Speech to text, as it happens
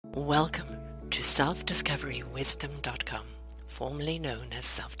Welcome to self-discoverywisdom.com, formerly known as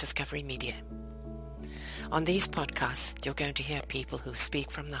Self-Discovery Media. On these podcasts, you're going to hear people who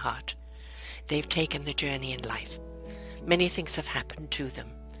speak from the heart. They've taken the journey in life. Many things have happened to them,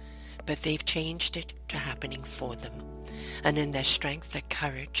 but they've changed it to happening for them. And in their strength, their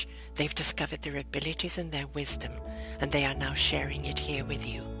courage, they've discovered their abilities and their wisdom, and they are now sharing it here with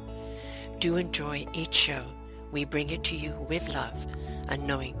you. Do enjoy each show. We bring it to you with love and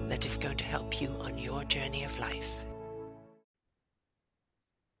knowing that it's going to help you on your journey of life.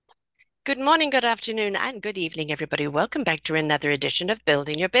 Good morning, good afternoon, and good evening, everybody. Welcome back to another edition of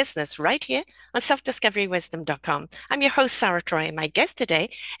Building Your Business right here on selfdiscoverywisdom.com. I'm your host, Sarah Troy, and my guest today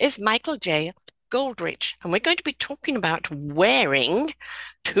is Michael J. Goldrich, and we're going to be talking about wearing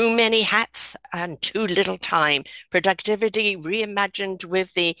too many hats and too little time, productivity reimagined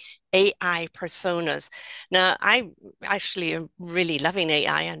with the AI personas. Now, I actually am really loving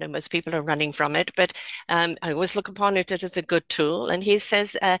AI. I know most people are running from it, but I always look upon it as a good tool. And he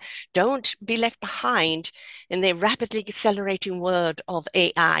says, don't be left behind in the rapidly accelerating world of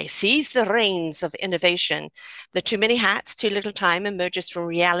AI. Seize the reins of innovation. The too many hats, too little time emerges from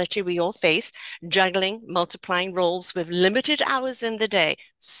reality we all face, juggling, multiplying roles with limited hours in the day.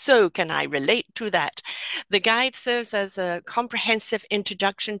 So can I relate to that? The guide serves as a comprehensive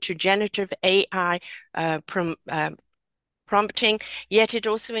introduction to generative AI prompting, yet it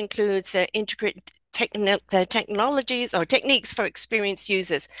also includes integrate technologies or techniques for experienced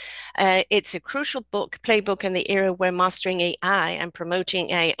users. It's a crucial playbook in the era where mastering AI and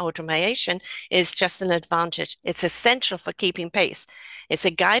promoting AI automation is just an advantage. It's essential for keeping pace. It's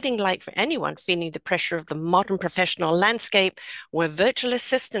a guiding light for anyone feeling the pressure of the modern professional landscape, where virtual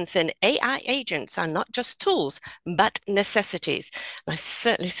assistants and AI agents are not just tools, but necessities. I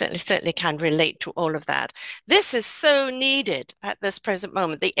certainly can relate to all of that. This is so needed at this present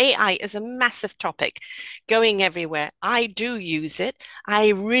moment. The AI is a massive topic going everywhere. I do use it.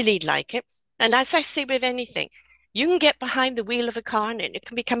 I really like it. And as I say with anything, you can get behind the wheel of a car and it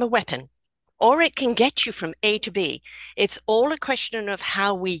can become a weapon, or it can get you from A to B. It's all a question of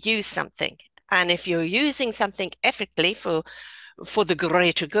how we use something. And if you're using something ethically for the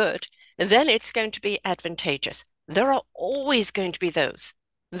greater good, then it's going to be advantageous. There are always going to be those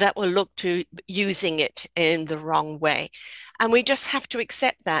that will look to using it in the wrong way. And we just have to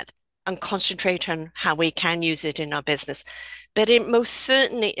accept that and concentrate on how we can use it in our business. But it most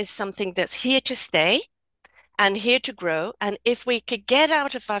certainly is something that's here to stay and here to grow. And if we could get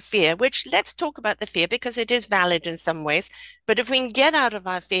out of our fear, which let's talk about the fear because it is valid in some ways, but if we can get out of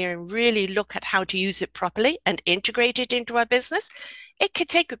our fear and really look at how to use it properly and integrate it into our business, it could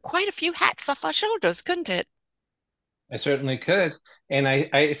take quite a few hats off our shoulders, couldn't it? I certainly could. And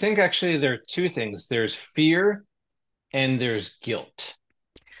I think actually there are two things. There's fear and there's guilt.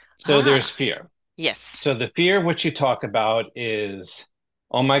 So there's Ah, fear. yes. So the fear, which you talk about is,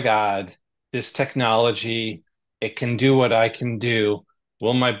 oh my God, this technology, it can do what I can do.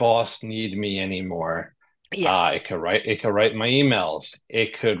 Will my boss need me anymore? Yeah. It could write my emails.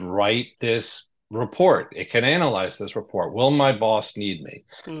 It could write this report. It can analyze this report. Will my boss need me?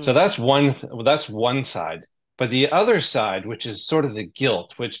 So Mm. that's one side. But the other side, which is sort of the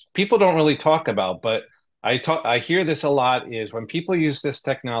guilt, which people don't really talk about, but I hear this a lot, is when people use this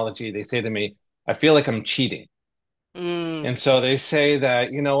technology, they say to me, I feel like I'm cheating. Mm. And so they say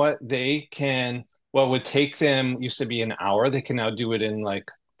that, you know what, what would take them used to be an hour, they can now do it in like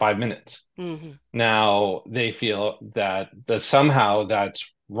 5 minutes. Hmm. Now they feel that somehow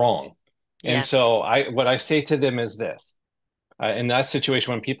that's wrong. And Yeah. so what I say to them is this, in that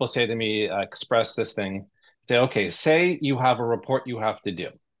situation, when people say to me, express this thing, say, okay, say you have a report you have to do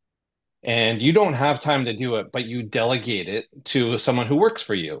and you don't have time to do it, but you delegate it to someone who works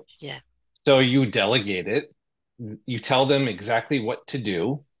for you. Yeah. So you delegate it, you tell them exactly what to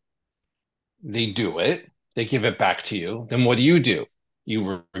do, they do it, they give it back to you. Then what do?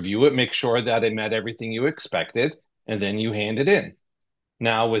 You review it, make sure that it met everything you expected, and then you hand it in.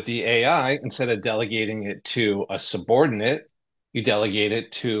 Now, with the AI, instead of delegating it to a subordinate, you delegate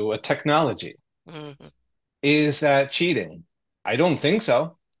it to a technology. Hmm. Is that cheating? I don't think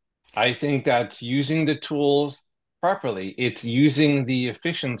so. I think that's using the tools properly. It's using the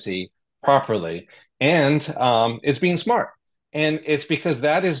efficiency properly, and it's being smart. And it's because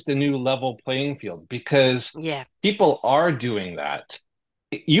that is the new level playing field because Yeah. people are doing that.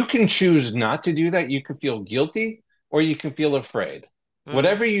 You can choose not to do that. You can feel guilty or you can feel afraid. Hmm.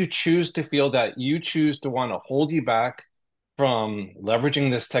 Whatever you choose to feel that you choose to want to hold you back from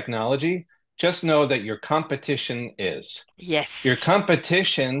leveraging this technology, just know that your competition is. Your Yes.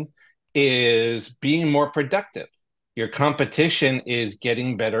 competition is being more productive. Your competition is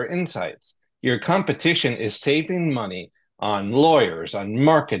getting better insights. Your competition is saving money on lawyers, on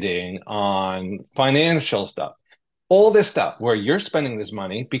marketing, on financial stuff, all this stuff where you're spending this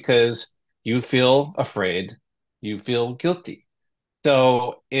money because you feel afraid, you feel guilty.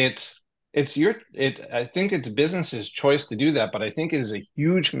 So it's your it I think it's business's choice to do that, but I think it is a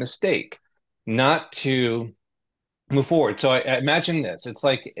huge mistake not to move forward. So I imagine this. It's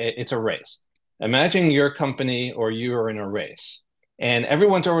like it's a race. Imagine your company or you are in a race and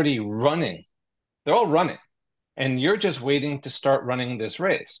everyone's already running. They're all running and you're just waiting to start running this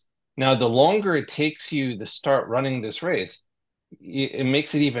race. Now, the longer it takes you to start running this race, it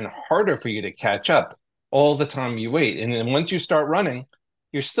makes it even harder for you to catch up all the time you wait. And then once you start running,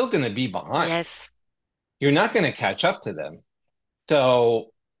 you're still going to be behind. Yes. You're not going to catch up to them.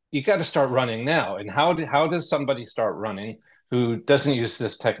 So you got to start running now. And how does somebody start running who doesn't use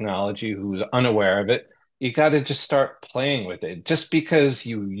this technology, who's unaware of it? You got to just start playing with it. Just because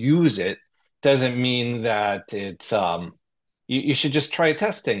you use it doesn't mean that it's you should just try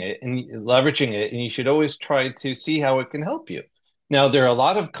testing it and leveraging it, and you should always try to see how it can help you. Now, there are a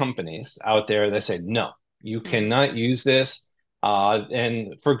lot of companies out there that say, no, you Mm. cannot use this,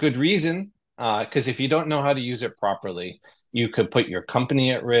 and for good reason, because if you don't know how to use it properly, you could put your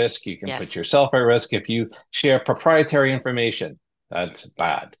company at risk. You can put Yes. yourself at risk. If you share proprietary information, that's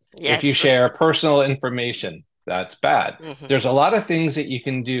bad. If you Yes. share personal information, that's bad. Hmm. There's a lot of things that you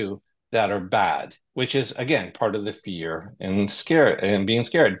can do that are bad, which is again part of the fear and scare and being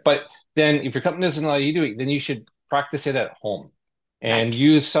scared. But then if your company doesn't allow you to do it, then you should practice it at home and Right.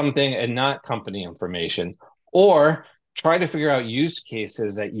 use something and not company information, or try to figure out use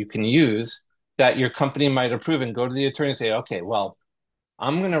cases that you can use that your company might approve and go to the attorney and say, okay, well,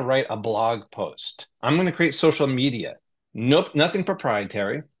 I'm going to write a blog post. I'm going to create social media. Nope, nothing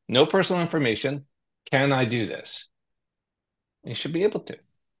proprietary, no personal information. Can I do this? You should be able to.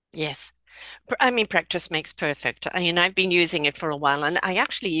 Yes. I mean, practice makes perfect. I mean, I've been using it for a while and I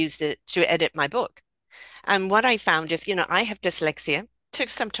actually used it to edit my book. And what I found is, I have dyslexia. So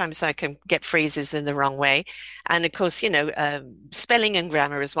sometimes I can get phrases in the wrong way. And of course, spelling and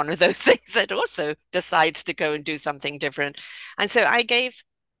grammar is one of those things that also decides to go and do something different. And so I gave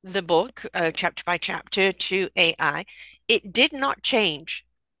the book, chapter by chapter, to AI. It did not change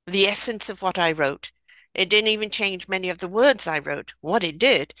the essence of what I wrote. It didn't even change many of the words I wrote. What it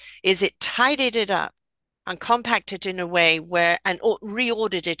did is it tidied it up and compacted in a way and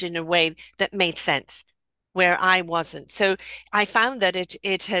reordered it in a way that made sense where I wasn't. So I found that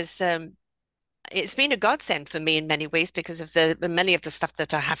it has it's been a godsend for me in many ways because of the many of the stuff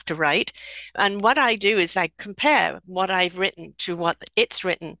that I have to write. And what I do is I compare what I've written to what it's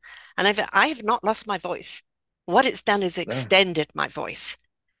written, and I have not lost my voice. What it's done is Yeah, extended my voice,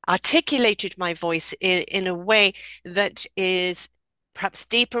 articulated my voice in a way that is perhaps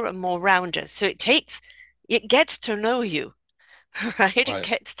deeper and more rounded. So it gets to know you, right? It right.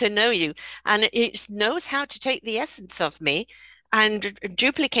 gets to know you and it knows how to take the essence of me and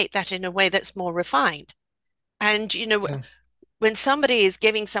duplicate that in a way that's more refined. And Yeah, when somebody is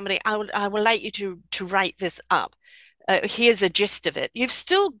giving somebody, I will like you to write this up. Here's a gist of it. You've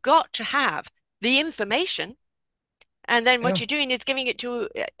still got to have the information, and then what yeah. you're doing is giving it to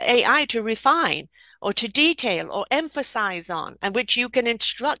AI to refine or to detail or emphasize on, and which you can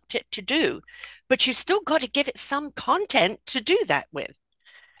instruct it to do. But you still got to give it some content to do that with.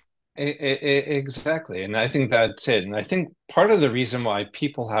 Exactly. And I think that's it. And I think part of the reason why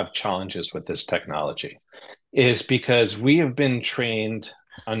people have challenges with this technology is because we have been trained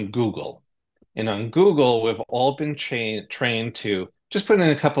on Google. And on Google, we've all been trained to just put in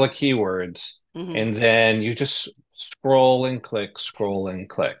a couple of keywords Hmm. and then you just scroll and click, scroll and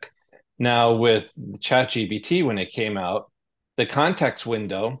click. Now, with ChatGPT, when it came out, the context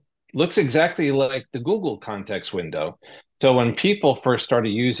window looks exactly like the Google context window. So when people first started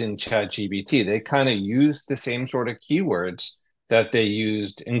using ChatGPT, they kind of used the same sort of keywords that they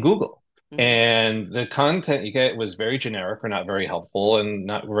used in Google. Hmm. And the content you get was very generic or not very helpful and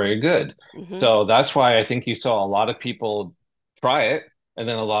not very good. Hmm. So that's why I think you saw a lot of people try it and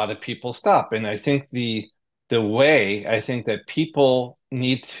then a lot of people stop. And I think the way I think that people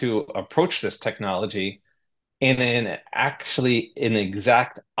need to approach this technology in an actually an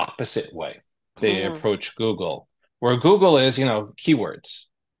exact opposite way they Hmm. approach Google, where Google is, keywords,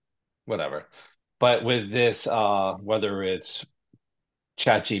 whatever. But with this, whether it's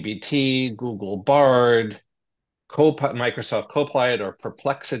ChatGPT, Google Bard, Microsoft Copilot, or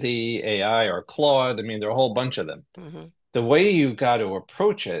Perplexity AI, or Claude, I mean, there are a whole bunch of them. Hmm. The way you got to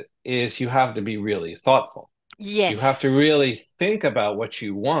approach it is you have to be really thoughtful. You have Yes. to really think about what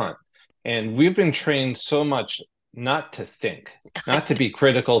you want. And we've been trained so much. not to think, not to be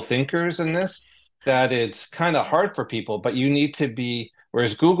critical thinkers in this, Yes. that it's kind of hard for people, but you need to be,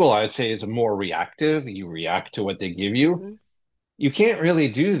 whereas Google, I'd say, is more reactive. You react to what they give you. Hmm. You can't really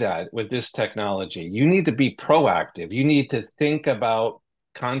do that with this technology. You need to be proactive. You need to think about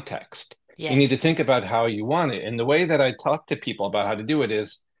context. You need Yes. to think about how you want it. And the way that I talk to people about how to do it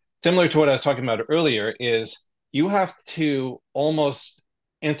is similar to what I was talking about earlier, is you have to almost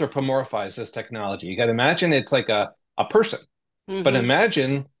anthropomorphize this technology. You got to imagine it's like a person, but Hmm.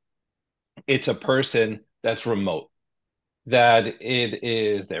 imagine it's a person that's remote, that it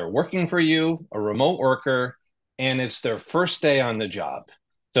is they're working for you, a remote worker, and it's their first day on the job.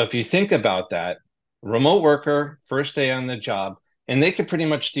 So if you think about that, remote worker, first day on the job, and they could pretty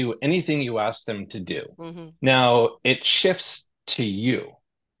much do anything you ask them to do. Hmm. Now it shifts to you.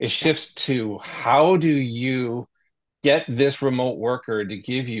 It Yeah. shifts to how do you get this remote worker to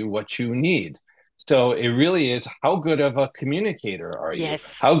give you what you need. So it really is, how good of a communicator are you?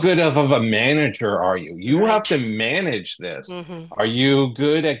 Yes. How good of a manager are you? You have Right. to manage this. Hmm. Are you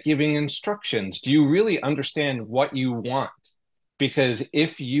good at giving instructions? Do you really understand what you want? Because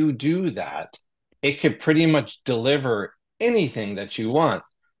if you do that, it could pretty much deliver anything that you want,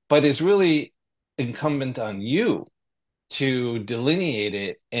 but it's really incumbent on you to delineate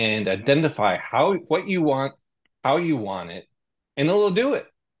it and identify how what you want, how you want it, and it'll do it.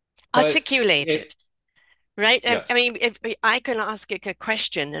 But it, Articulated. Right? I yes, mean, if I can ask it a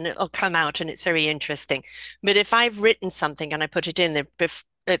question and it'll come out and it's very interesting. But if I've written something and I put it in the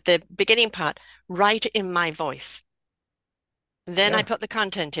at the beginning part, write it in my voice. Then I yeah, put the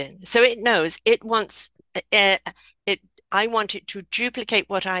content in. So it knows it wants uh, it I want it to duplicate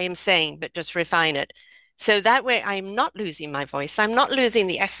what I am saying, but just refine it. So that way I'm not losing my voice. I'm not losing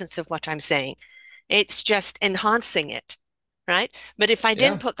the essence of what I'm saying. It's just enhancing it, right? But if I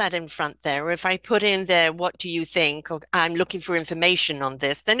didn't yeah, put that in front there, or if I put in there, what do you think? Or I'm looking for information on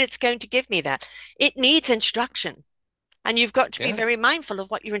this, then it's going to give me that. It needs instruction. And you've got to be yeah, very mindful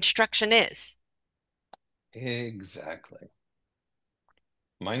of what your instruction is. exactly.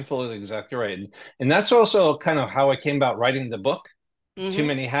 Mindful is exactly right. And that's also kind of how I came about writing the book, Too Hmm.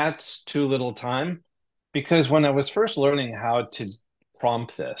 Many Hats, Too Little Time. Because when I was first learning how to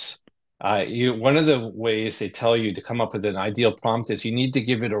prompt this, one of the ways they tell you to come up with an ideal prompt is you need to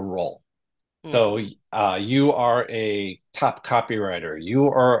give it a role. So Hmm. you are a top copywriter, you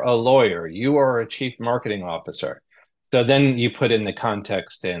are a lawyer, you are a chief marketing officer. So then you put in the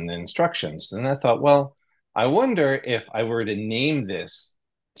context and the instructions. And I thought, well, I wonder if I were to name this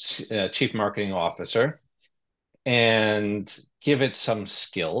chief marketing officer and give it some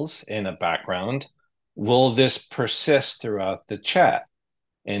skills and a background, will this persist throughout the chat?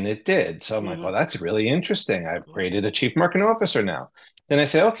 And it did. So I'm like, Hmm. well, that's really interesting. I've created a chief marketing officer now. Then I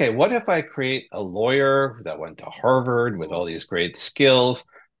said, okay, what if I create a lawyer that went to Harvard with all these great skills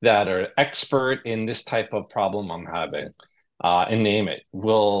that are expert in this type of problem I'm having, and name it?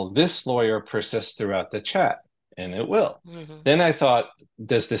 Will this lawyer persist throughout the chat? And it will. Hmm. Then I thought,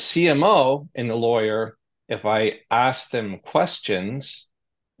 does the CMO and the lawyer, if I ask them questions,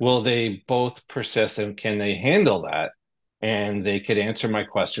 will they both persist and can they handle that? And they could answer my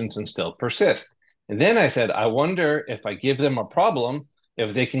questions and still persist. And then I said, I wonder if I give them a problem,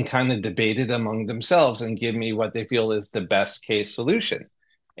 if they can kind of debate it among themselves and give me what they feel is the best case solution.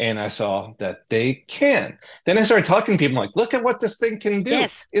 And I saw that they can. Then I started talking to people like, look at what this thing can do.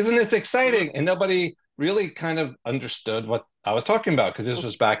 Yes. Isn't this exciting? Hmm. And nobody really kind of understood what I was talking about because this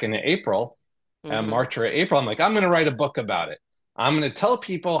was back in April, Hmm. March or April. I'm like, I'm going to write a book about it. I'm going to tell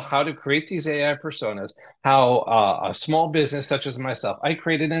people how to create these AI personas, how a small business such as myself, I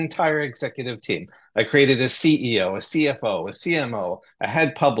created an entire executive team. I created a CEO, a CFO, a CMO, a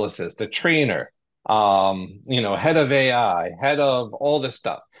head publicist, a trainer, head of AI, head of all this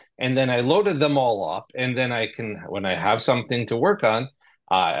stuff. And then I loaded them all up. And then I can, when I have something to work on,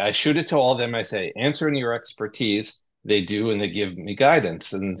 I shoot it to all of them. I say, answer in your expertise. They do, and they give me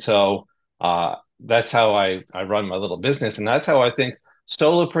guidance. And so, that's how I run my little business. And that's how I think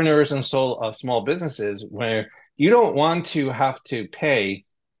solopreneurs and small businesses, where you don't want to have to pay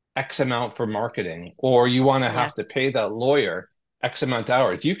X amount for marketing, or you want to Yeah. have to pay that lawyer X amount of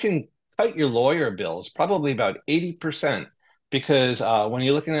hours. You can cut your lawyer bills probably about 80% because when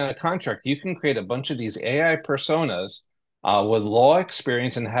you're looking at a contract, you can create a bunch of these AI personas with law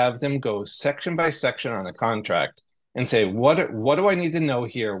experience and have them go section by section on a contract and say, what do I need to know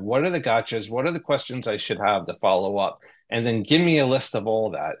here? What are the gotchas? What are the questions I should have to follow up? And then give me a list of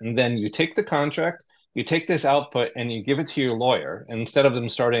all that. And then you take the contract, you take this output and you give it to your lawyer. And instead of them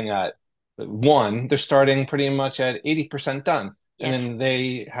starting at one, they're starting pretty much at 80% done. And Yes. then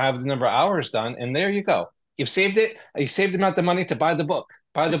they have the number of hours done. And there you go. You've saved it. You saved them out the money to buy the book.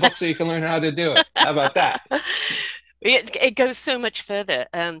 Buy the book so you can learn how to do it. How about that? It goes so much further.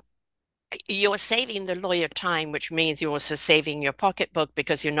 You're saving the lawyer time, which means you're also saving your pocketbook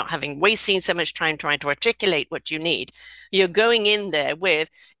because you're not having wasting so much time trying to articulate what you need. You're going in there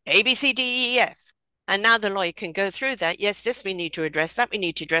with A, B, C, D, E, F. And now the lawyer can go through that. Yes, this we need to address, that we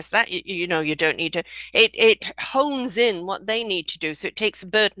need to address that. You don't need to. It hones in what they need to do. So it takes a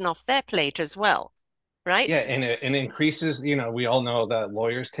burden off their plate as well, Yeah, right? and it increases, we all know that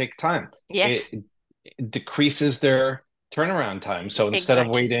lawyers take time. Yes, It decreases their turnaround time. So instead of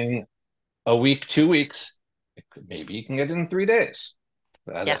exactly. waiting a week, 2 weeks, maybe you can get it in 3 days.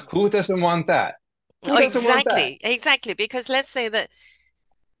 Yeah. Who doesn't want that? Who Oh, doesn't want that? exactly. Exactly. Because let's say that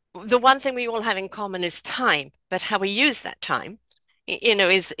the one thing we all have in common is time, but how we use that time,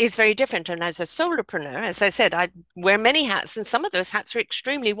 is very different. And as a solopreneur, as I said, I wear many hats, and some of those hats are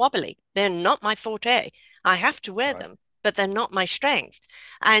extremely wobbly. They're not my forte. I have to wear Right. them, but they're not my strength.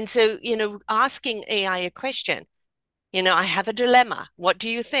 And so, asking AI a question, I have a dilemma. What do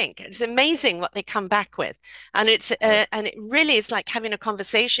you think? It's amazing what they come back with. And Right. and it really is like having a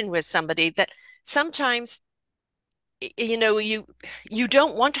conversation with somebody that sometimes you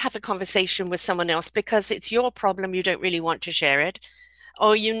don't want to have a conversation with someone else because it's your problem. You don't really want to share it,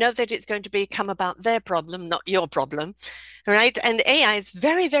 or you know that it's going to become about their problem, not your problem, right? And AI is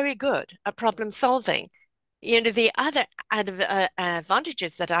very, very good at problem solving. The other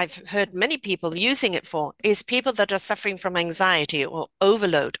advantages that I've heard many people using it for is people that are suffering from anxiety or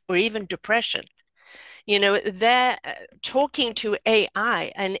overload or even depression. They're talking to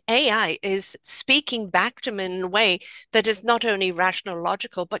AI, and AI is speaking back to them in a way that is not only rational,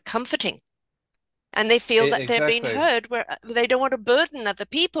 logical, but comforting. And they feel that they're being Exactly. heard, where they don't want to burden other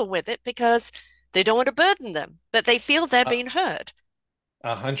people with it because they don't want to burden them, but they feel they're A being heard.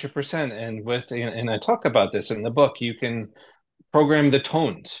 100%. And I talk about this in the book. You can program the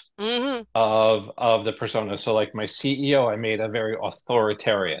tones Hmm. of the persona. So like my CEO, I made a very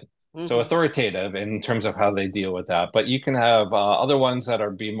authoritarian. So Hmm. authoritative in terms of how they deal with that. But you can have other ones that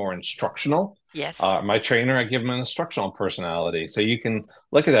are be more instructional. Yes. My trainer, I give him an instructional personality. So you can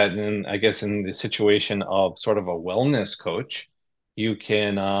look at that, and I guess in the situation of sort of a wellness coach, you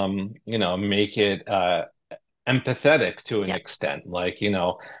can make it empathetic to an Yeah. extent, like,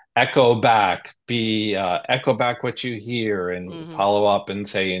 echo back what you hear and Hmm. follow up and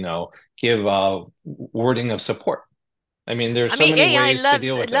say, give wording of support. I mean, there's I so mean, many AI ways to loves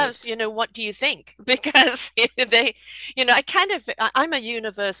deal with loves, this. what do you think? Because I'm a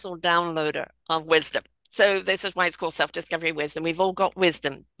universal downloader of wisdom. So this is why it's called self-discovery wisdom. We've all got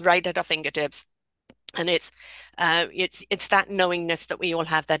wisdom right at our fingertips. And it's that knowingness that we all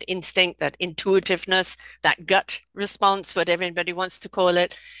have, that instinct, that intuitiveness, that gut response, whatever anybody wants to call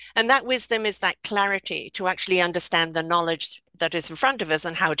it. And that wisdom is that clarity to actually understand the knowledge that is in front of us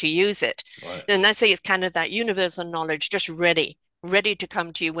and how to use it. Right. And I say it's kind of that universal knowledge, just ready to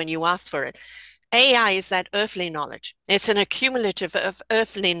come to you when you ask for it. AI is that earthly knowledge. It's an accumulative of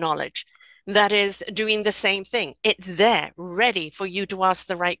earthly knowledge that is doing the same thing. It's there, ready for you to ask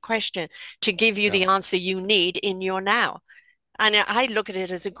the right question, to give you Yeah. the answer you need in your now. And I look at it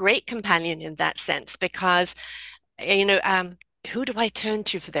as a great companion in that sense because, you know, um, who do I turn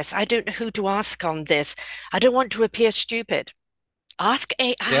to for this? I don't know who to ask on this. I don't want to appear stupid. Ask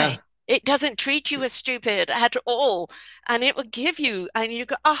AI. Yeah. It doesn't treat you as stupid at all. And it will give you, and you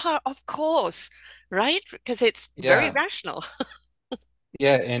go, aha, of course, right? Because it's very Yeah. rational.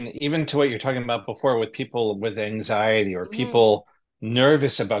 Yeah, and even to what you're talking about before with people with anxiety or Mhm. people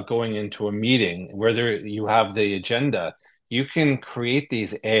nervous about going into a meeting, whether you have the agenda, you can create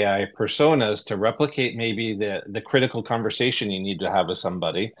these AI personas to replicate maybe the critical conversation you need to have with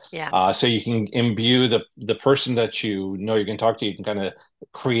somebody. Yeah. So you can imbue the person that you know you're going to talk to. You can kind of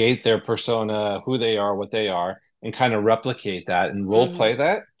create their persona, who they are, what they are, and kind of replicate that and role Hmm. play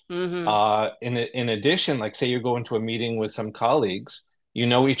that. Hmm. In addition, like say you go into a meeting with some colleagues, you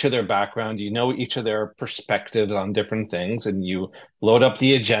know each of their background, you know each of their perspectives on different things, and you load up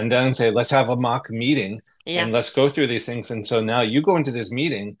the agenda and say, let's have a mock meeting Yeah. and let's go through these things. And so now you go into this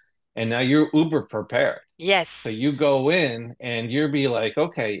meeting and now you're uber prepared. Yes. So you go in and you'll be like,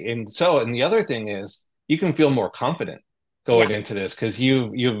 okay. And the other thing is you can feel more confident Yeah. going into this because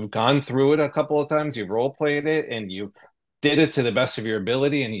you've gone through it a couple of times, you've role played it, and you did it to the best of your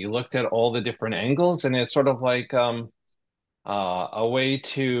ability, and you looked at all the different angles, and it's sort of like a way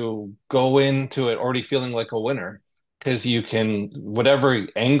to go into it already feeling like a winner because you can whatever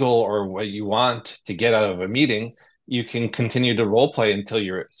angle or what you want to get out of a meeting, you can continue to role play until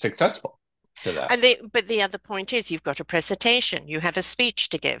you're successful to that. But the other point is you've got a presentation, you have a speech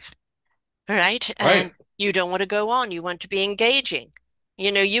to give, right? Right. You don't want to go on. You want to be engaging.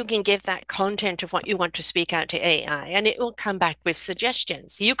 You can give that content of what you want to speak out to AI, and it will come back with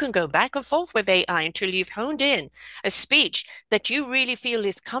suggestions. You can go back and forth with AI until you've honed in a speech that you really feel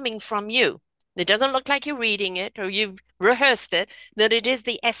is coming from you. It doesn't look like you're reading it or you've rehearsed it, that it is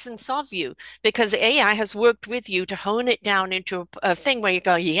the essence of you, because AI has worked with you to hone it down into a thing where you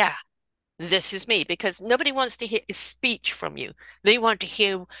go, yeah, this is me, because nobody wants to hear a speech from you. They want to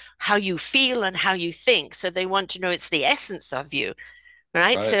hear how you feel and how you think. So they want to know it's the essence of you,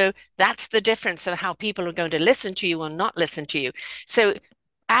 right? Right. So that's the difference of how people are going to listen to you or not listen to you. So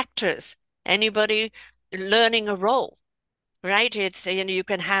actors, anybody learning a role, right? You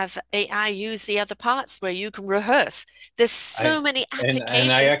can have AI use the other parts where you can rehearse. There's I so many and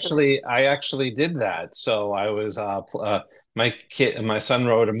applications for that. I actually did that. So I was my son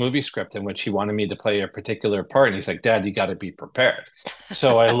wrote a movie script in which he wanted me to play a particular part, and he's like, "Dad, you got to be prepared."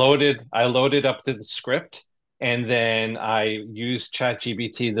 So I loaded up the script, and then I used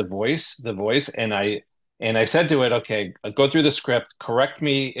ChatGPT the voice, and I said to it, "Okay, go through the script, correct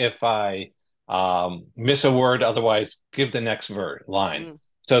me if I miss a word, otherwise give the next word line." Mm,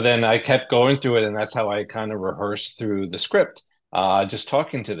 So then I kept going through it, and that's how I kind of rehearsed through the script, just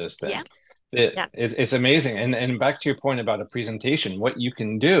talking to this yeah, thing. It, yeah. it it's amazing. And back to your point about a presentation, what you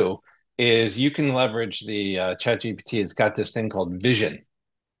can do is you can leverage the ChatGPT. It's got this thing called Vision,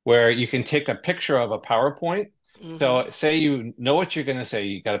 where you can take a picture of a PowerPoint. Hmm. So say you know what you're going to say,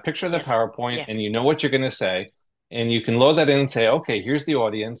 you got a picture of the Yes, PowerPoint, and yes, you know what you're going to say, and you can load that in and say, okay, here's the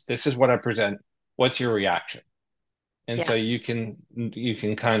audience. This is what I present. What's your reaction? And yeah. so you can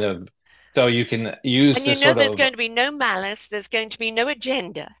kind of so you can use And this sort there's of going to be no malice, there's going to be no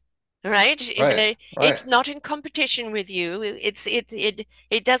agenda, right? right, right, It's not in competition with you.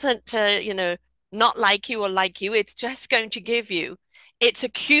 It doesn't not like you or like you. It's just going to give you its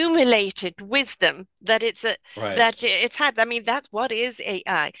accumulated wisdom right, that it's had. I mean, that's what is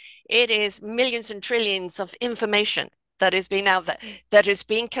AI. It is millions and trillions of information that is being out there, that is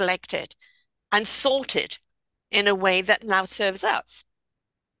being collected and sorted in a way that now serves us.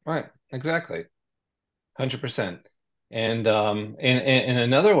 right, exactly, 100%. And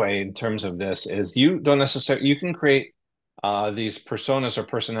another way in terms of this is you don't necessarily you can create these personas or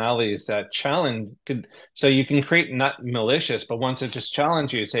personalities that challenge could so you can create not malicious, but ones that just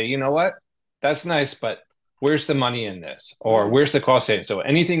challenge you, say, you know what, that's nice, but where's the money in this? Or Mm, where's the cost savings? So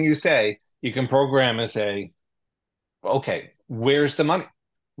anything you say, you can program and say, okay, where's the money?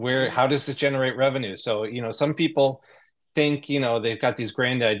 mm. How does this generate revenue? So, some people think, they've got these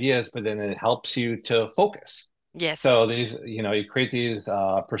grand ideas, but then it helps you to focus. Yes, So you create these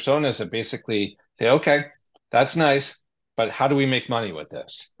personas that basically say, okay, that's nice, but how do we make money with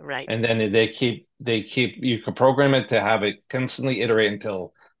this? right. And then you can program it to have it constantly iterate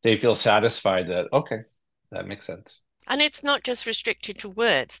until they feel satisfied that, okay, that makes sense. And it's not just restricted to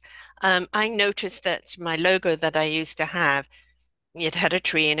words. I noticed that my logo that I used to have, it had a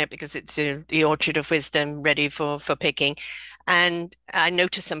tree in it because it's the Orchard of Wisdom ready for picking. And I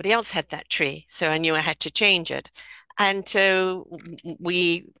noticed somebody else had that tree, so I knew I had to change it. And so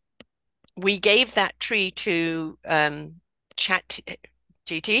we gave that tree to Chat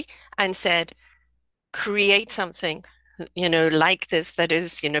GT and said, create something, like this that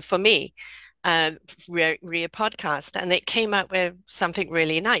is, for me, rear podcast. And it came out with something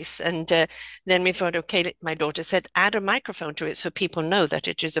really nice. And then we thought, okay, my daughter said, add a microphone to it so people know that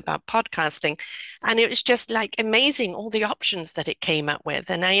it is about podcasting. And it was just like amazing, all the options that it came up with.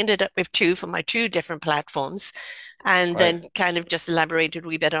 And I ended up with two for my two different platforms and Right, then kind of just elaborated a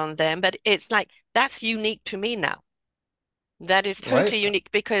wee bit on them. But it's like, that's unique to me now. That is right, totally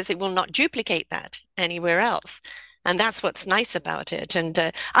unique because it will not duplicate that anywhere else. And that's what's nice about it.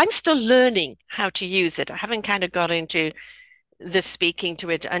 And I'm still learning how to use it. I haven't kind of got into the speaking to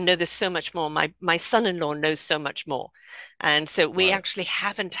it. I know there's so much more. My son-in-law knows so much more. And so we right, actually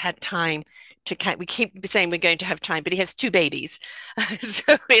haven't had time to we keep saying we're going to have time, but he has two babies.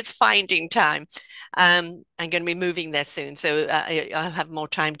 So it's finding time. I'm going to be moving there soon, so I'll have more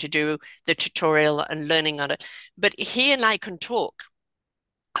time to do the tutorial and learning on it. But he and I can talk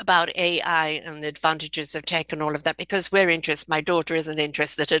about AI and the advantages of tech and all of that because we're interested. My daughter isn't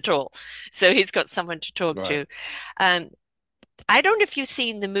interested at all. So he's got someone to talk right. to. Um, I don't know if you've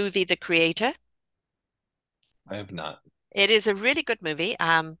seen the movie The Creator. I have not. It is a really good movie.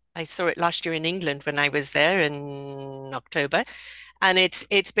 I saw it last year in England when I was there in October, and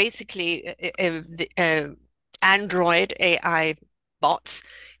it's basically Android AI bots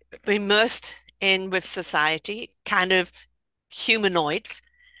immersed in with society, kind of humanoids,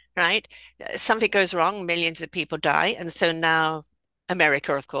 right? Something goes wrong, millions of people die, and so now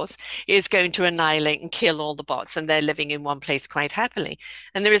America, of course, is going to annihilate and kill all the bots, and they're living in one place quite happily.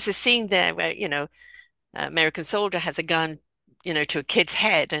 And there is a scene there where, American soldier has a gun, to a kid's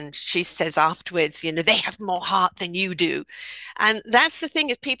head, and she says afterwards, they have more heart than you do. And that's the thing,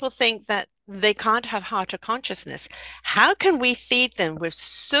 if people think that they can't have heart or consciousness, how can we feed them with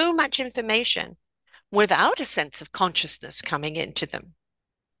so much information without a sense of consciousness coming into them?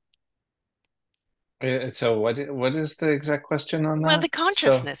 So what is the exact question on Well, that? the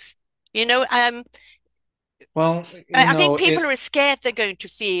So, consciousness, you know, um, well, I think people are scared they're going to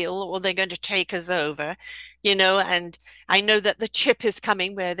feel or they're going to take us over, and I know that the chip is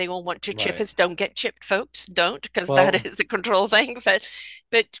coming where they all want to chip right. us. Don't get chipped, folks. Don't, because that Well, is a control thing.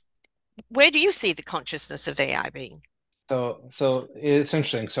 But where do you see the consciousness of AI being? so it's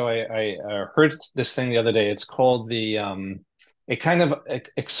interesting. So I heard this thing the other day. It's called it kind of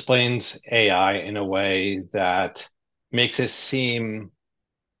explains AI in a way that makes it seem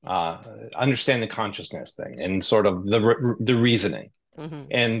uh, understand the consciousness thing and sort of the reasoning. Hmm.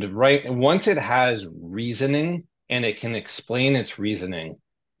 And right, once it has reasoning and it can explain its reasoning,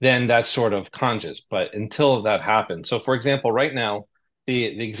 then that's sort of conscious. But until that happens, so for example, right now, the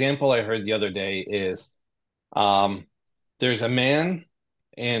example I heard the other day is um, there's a man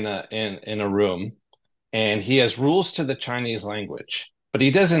in a room and he has rules to the Chinese language, but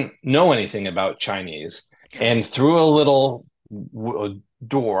he doesn't know anything about Chinese. And through a little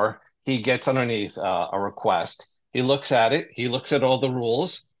door, he gets underneath a request. He looks at it, he looks at all the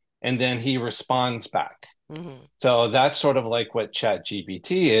rules, and then he responds back. Hmm. So that's sort of like what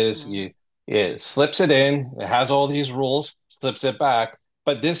ChatGPT is. Hmm. It slips it in, it has all these rules, slips it back.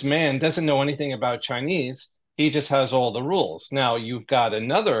 But this man doesn't know anything about Chinese. He just has all the rules. Now you've got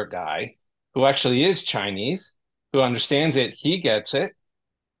another guy who actually is Chinese, who understands it. He gets it,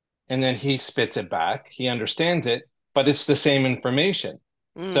 and then he spits it back. He understands it, but it's the same information.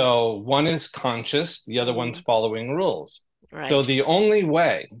 Mm. So one is conscious, the other one's Mm. following rules. So Right. the only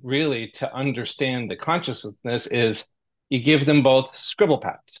way really to understand the consciousness is you give them both scribble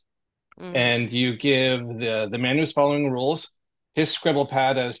pads Mm. and you give the man who's following rules his scribble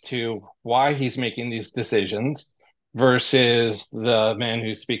pad as to why he's making these decisions versus the man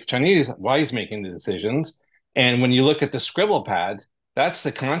who speaks Chinese, why he's making the decisions. And when you look at the scribble pad, that's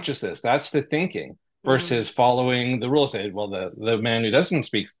the consciousness, that's the thinking Mm. versus following the rules. Well, the man who doesn't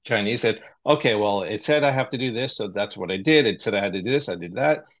speak Chinese said, okay, well, it said I have to do this, so that's what I did. It said I had to do this, I did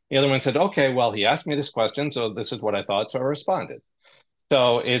that. The other one said, okay, well, he asked me this question, so this is what I thought, so I responded.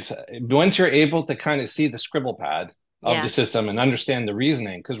 So it's once you're able to kind of see the scribble pad of the Yeah. system and understand the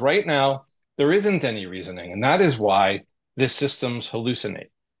reasoning, because right now there isn't any reasoning, and that is why this system's hallucinate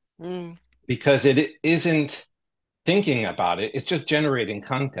Mm. because it isn't thinking about it. It's just generating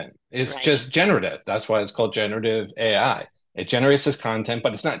content. It's Right. just generative. That's why it's called generative AI. It generates this content,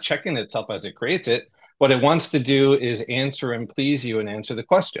 but it's not checking itself as it creates it. What it wants to do is answer and please you and answer the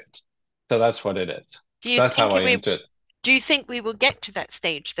questions. So that's what it is. Do you That's how think I we answer it. do you think we will get to that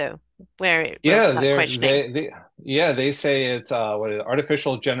stage though, where it will Yeah, start questioning? they say it's what is it,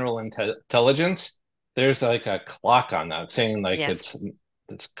 artificial general intelligence. There's like a clock on that saying like Yes.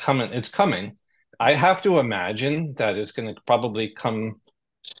 it's coming, it's coming. I Hmm. have to imagine that it's going to probably come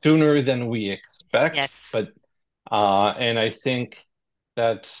sooner than we expect, Yes. but and I think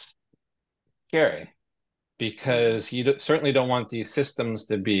that's scary Mm. because certainly don't want these systems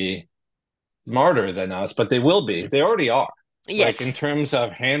to be smarter than us, but they will be. They already are. Like in Yes. terms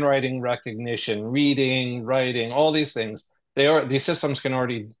of handwriting recognition, reading, writing, all these things, these systems can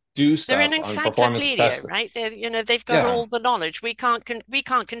already do They're an stuff on performance encyclopedia, testing. right? They've got Yeah, all the knowledge. We can't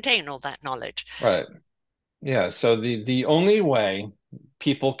contain all that knowledge. right. Yeah, so the only way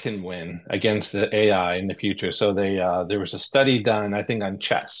people can win against the AI in the future, so there was a study done, I think, on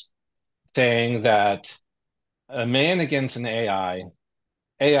chess, saying that a man against an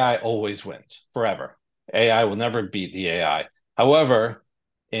AI always wins forever. AI will never beat the AI. However,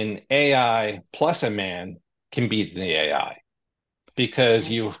 an AI plus a man can beat the AI because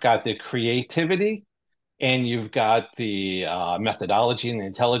Yes. you've got the creativity and you've got the methodology and the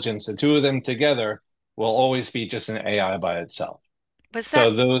intelligence. The two of them together will always be just an AI by itself. Was that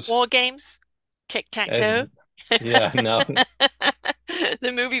So those, War Games? it's, Tic-tac-toe? yeah, no,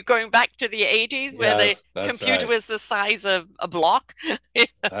 The movie going back to the 80s where the yes, that's computer right. was the size of a block.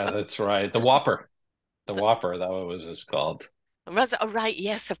 That's right. The Whopper, that was it's called. Oh, right,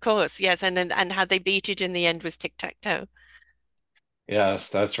 yes, of course. Yes, and how they beat it in the end was tic-tac-toe. Yes,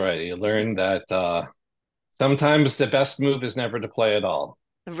 that's right. You learn that sometimes the best move is never to play at all.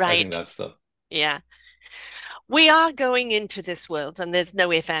 I think Right. that's the Yeah. We are going into this world, and there's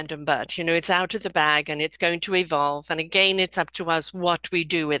no if, and, but. It's out of the bag and it's going to evolve. And again, it's up to us what we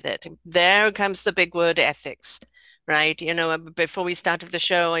do with it. There comes the big word ethics, right? Before we started the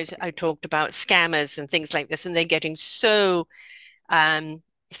show, I talked about scammers and things like this, and they're getting so um,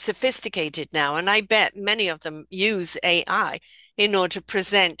 sophisticated now. And I bet many of them use AI in order to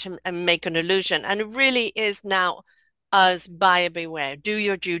present and make an illusion. And it really is now us buyer beware. Do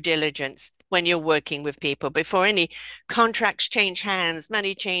your due diligence when you're working with people before any contracts change hands,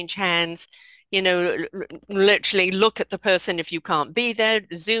 money change hands. Literally look at the person if you can't be there,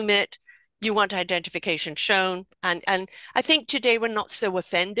 zoom it. You want identification shown. And I think today we're not so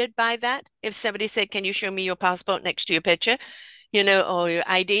offended by that. If somebody said, "Can you show me your passport next to your picture?" or your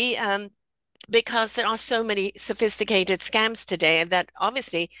ID, because there are so many sophisticated scams today that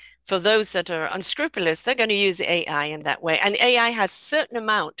obviously for those that are unscrupulous, they're going to use AI in that way. And AI has a certain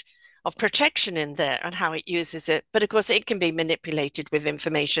amount of protection in there and how it uses it. But of course, it can be manipulated with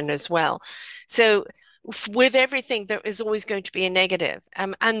information as well. So with everything, there is always going to be a negative.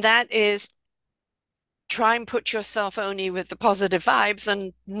 And that is try and put yourself only with the positive vibes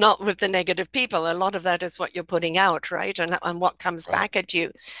and not with the negative people. A lot of that is what you're putting out, right? And what comes Right. back at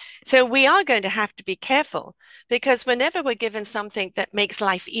you. So we are going to have to be careful because whenever we're given something that makes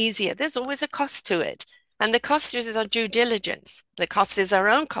life easier, there's always a cost to it. And the cost is our due diligence. The cost is our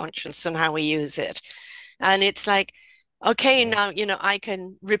own conscience and how we use it. And it's like, okay, Yeah. now, I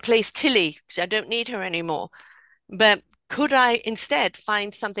can replace Tilly. I don't need her anymore. But could I instead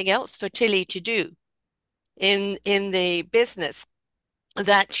find something else for Tilly to do in the business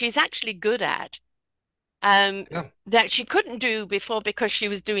that she's actually good at, Yeah. that she couldn't do before because she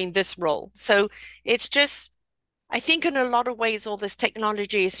was doing this role. So it's just, I think in a lot of ways, all this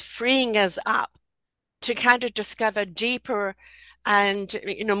technology is freeing us up to kind of discover deeper and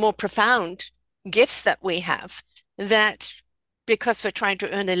more profound gifts that we have that because we're trying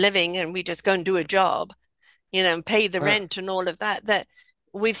to earn a living and we just go and do a job, and pay the Uh, rent and all of that, that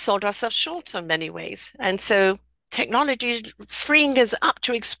we've sold ourselves short in many ways. And so technology is freeing us up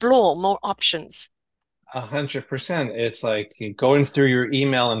to explore more options. 100%. It's like going through your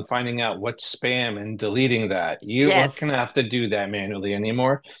email and finding out what's spam and deleting that. You aren't Yes. going to have to do that manually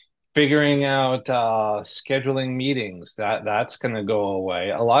anymore. Figuring out scheduling meetings, that's going to go away.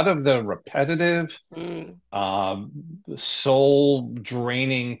 A lot of the repetitive Mm, uh, soul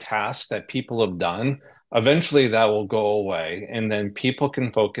draining tasks that people have done, eventually that will go away. And then people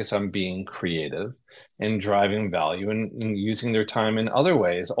can focus on being creative and driving value and using their time in other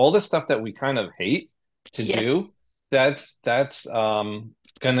ways. All the stuff that we kind of hate to yes. do, that's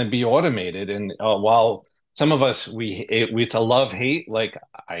going to be automated. And while some of us it's a love hate, like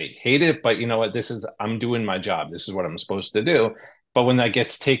I hate it, but you know what? I'm doing my job. This is what I'm supposed to do. But when that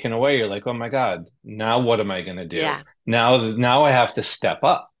gets taken away, you're like, oh my God, now what am I going to do? Yeah. Now I have to step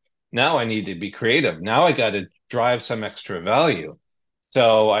up. Now I need to be creative. Now I got to drive some extra value.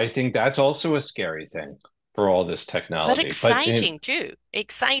 So I think that's also a scary thing for all this But technology. But exciting too.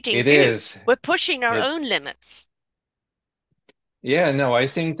 Exciting it too. is, We're pushing our it, own limits. yeah, no, I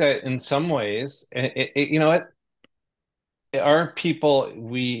think that in some ways, you know what? Our people,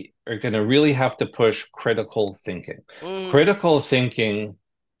 we are going to really have to push critical thinking. Mm, Critical thinking,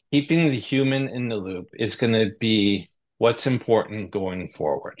 keeping the human in the loop is going to be what's important going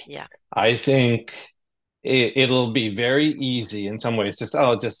forward. yeah. I think it'll be very easy in some ways, just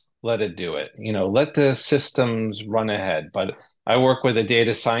let it do it. Let the systems run ahead. But I work with a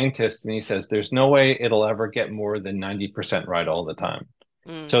data scientist and he says there's no way it'll ever get more than 90% right all the time.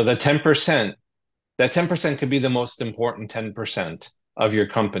 Mm, So that 10% could be the most important 10% of your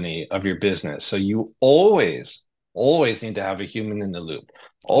company, of your business. So you always need to have a human in the loop.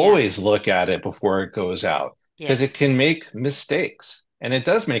 yeah. Always look at it before it goes out because it Yes. can make mistakes. And it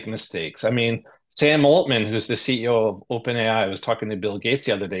does make mistakes. I mean, Sam Altman, who's the CEO of OpenAI, was talking to Bill Gates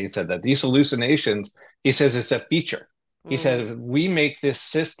the other day. He said that these hallucinations, he says it's a feature. He Mm, said, we make this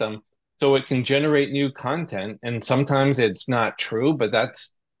system so it can generate new content. And sometimes it's not true, but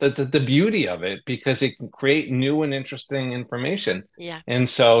that's the beauty of it because it can create new and interesting information. yeah. And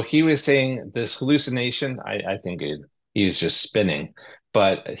so he was saying this hallucination, I think he was just spinning,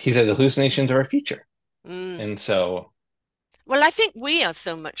 but he said the hallucinations are a feature. Mm. And so, Well, I think we are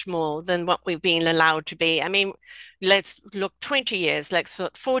so much more than what we've been allowed to be. I mean, let's look 20 years, let's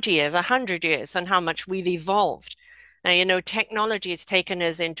look 40 years, 100 years, and how much we've evolved. Now, technology has taken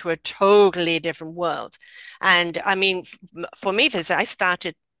us into a totally different world. And I mean, for me, this, I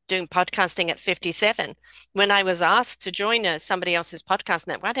started doing podcasting at 57. When I was asked to join somebody else's podcast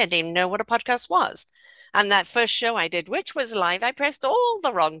network, I didn't even know what a podcast was. And that first show I did, which was live, I pressed all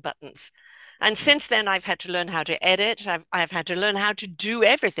the wrong buttons. And since then, I've had to learn how to edit. I've had to learn how to do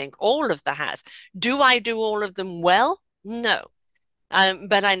everything, all of the hats. Do I do all of them well? No.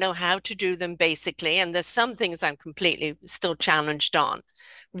 But I know how to do them basically, and there's some things I'm completely still challenged on.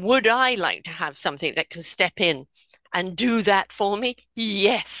 Would I like to have something that can step in and do that for me?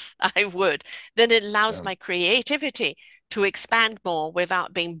 Yes, I would. Then it allows Yeah. my creativity to expand more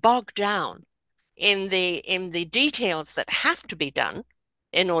without being bogged down in the details that have to be done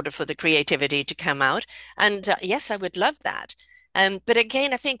in order for the creativity to come out. And yes, I would love that. But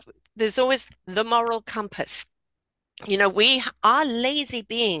again, I think there's always the moral compass. We are lazy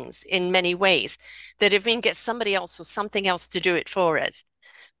beings in many ways that if we can get somebody else or something else to do it for us.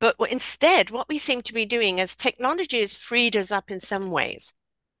 But instead, what we seem to be doing as technology has freed us up in some ways,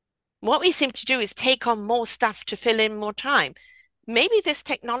 what we seem to do is take on more stuff to fill in more time. Maybe this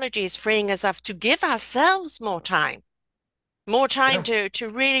technology is freeing us up to give ourselves more time Yeah. to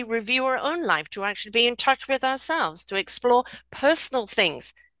really review our own life, to actually be in touch with ourselves, to explore personal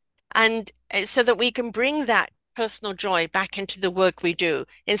things and so that we can bring that personal joy back into the work we do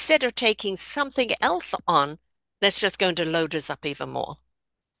instead of taking something else on that's just going to load us up even more.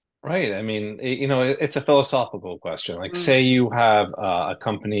 Right. I mean, it's a philosophical question. Like, Mm, say you have a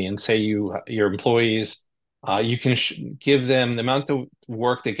company, and say your employees, you can give them the amount of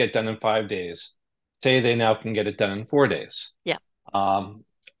work they get done in 5 days. Say they now can get it done in 4 days. yeah, Um,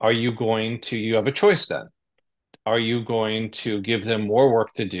 are you going to? You have a choice then. Are you going to give them more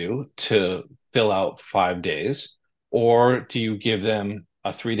work to do to fill out 5 days, or do you give them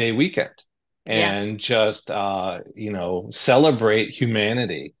a 3 day weekend yeah, and just celebrate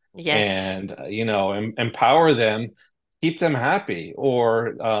humanity yes, and empower them, keep them happy?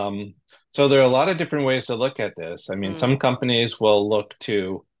 Or so there are a lot of different ways to look at this. I mean, mm, some companies will look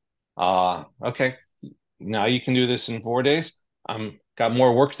to okay, now you can do this in 4 days. Got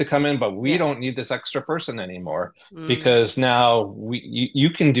more work to come in, but we yeah, don't need this extra person anymore mm, because now you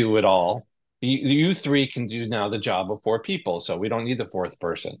can do it all. You three can do now the job of four people, so we don't need the fourth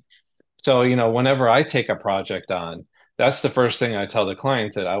person. So, whenever I take a project on, that's the first thing I tell the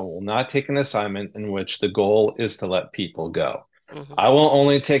clients, that I will not take an assignment in which the goal is to let people go. mhm, I will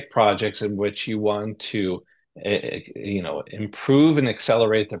only take projects in which you want to, improve and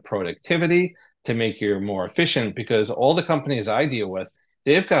accelerate the productivity to make you more efficient. Because all the companies I deal with,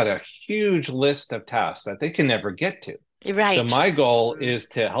 they've got a huge list of tasks that they can never get to. you're So right. my goal Mm, is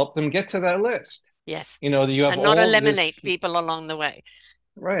to help them get to that list. yes, You have and not all this. eliminate people along the way.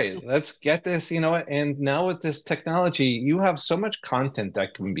 Right. Let's get this, and now with this technology, you have so much content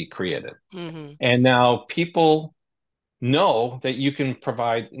that can be created. Hmm. And now people know that you can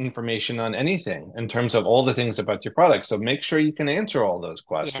provide information on anything in terms of all the things about your product. So make sure you can answer all those Yes,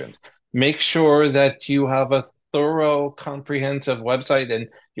 questions. Make sure that you have a thorough, comprehensive website, and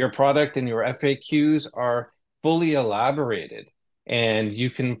your product and your FAQs are fully elaborated. And you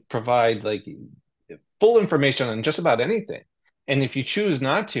can provide like full information on just about anything. And if you choose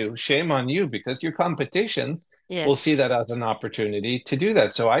not to, shame on you, because your competition will yes, see that as an opportunity to do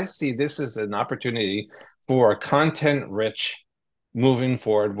that. So I see this as an opportunity for content rich moving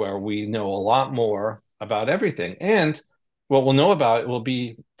forward, where we know a lot more about everything. And what we'll know about it will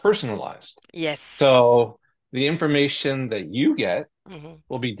be personalized. yes. So the information that you get Hmm.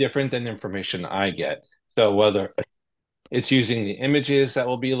 will be different than the information I get. So whether it's using the images that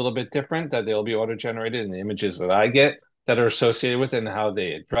will be a little bit different, that they'll be auto-generated, and the images that I get that are associated with it and how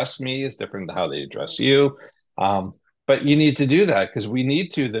they address me is different than how they address you. Um, but you need to do that because we need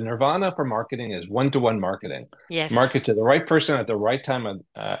to. The nirvana for marketing is one-to-one marketing. Yes, Market to the right person at the right time,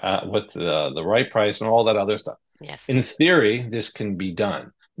 with the right price and all that other stuff. yes, In theory, this can be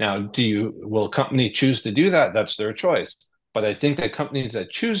done. Now, will a company choose to do that? That's their choice. But I think that companies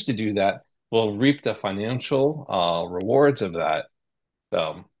that choose to do that will reap the financial rewards of that.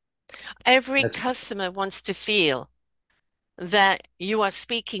 So every that's customer wants to feel that you are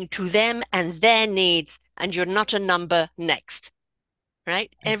speaking to them and their needs, and you're not a number next,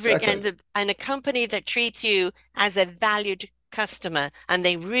 right? Every exactly. and a company that treats you as a valued customer and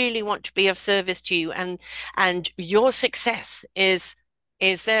they really want to be of service to you, and your success is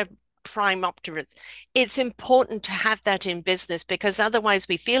their prime optimum. It's important to have that in business because otherwise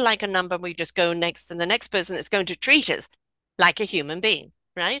we feel like a number, we just go next, and the next person is going to treat us like a human being,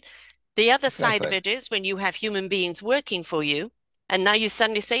 right? The other side of Exactly. it is when you have human beings working for you, and now you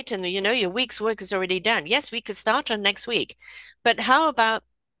suddenly say to them, your week's work is already done. Yes, we could start on next week. But how about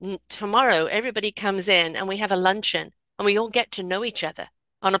tomorrow? Everybody comes in and we have a luncheon and we all get to know each other.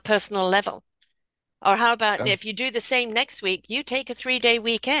 on a personal level? Or how about Okay. if you do the same next week, you take a 3-day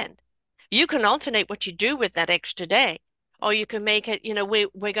weekend? You can alternate what you do with that extra day. Or you can make it,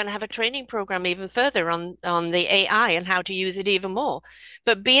 we're going to have a training program even further on the AI and how to use it even more.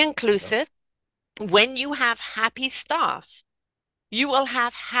 But be Okay. inclusive. When you have happy staff, you will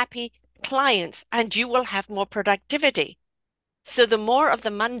have happy clients and you will have more productivity. So the more of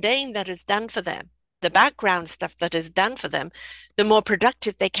the mundane that is done for them, the background stuff that is done for them, the more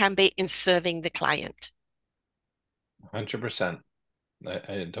productive they can be in serving the client. 100%.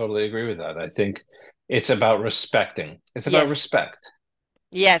 I totally agree with that. I think it's about respecting. It's about Yes, respect.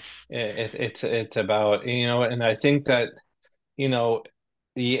 yes. It's about, and I think that, you know,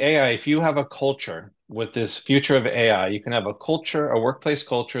 the AI, if you have a culture with this future of AI, you can have a culture, a workplace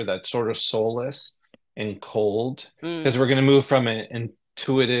culture that's sort of soulless and cold, Mm, because we're going to move from an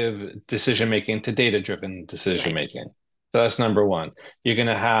intuitive decision making to data-driven decision right. making. So that's number one. You're going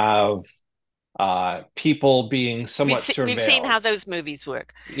to have people being somewhat We've seen how surveilled. those movies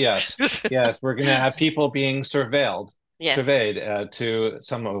work. Yes, yes, we're going to have people being Yes. surveyed to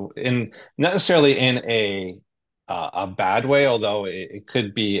in not necessarily in a bad way, although it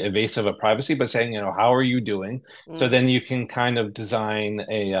could be evasive of privacy, but saying, how are you doing? So Mm, then you can kind of design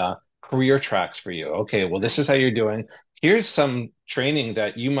a career tracks for you. Okay, well, this is right. how you're doing. Here's some training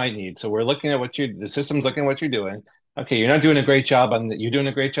that you might need. So we're looking at the system's looking at what you're doing. Okay, you're doing a great job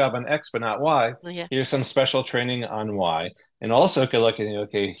on X, but not Y. Oh, yeah. Here's some special training on Y. And also could look at,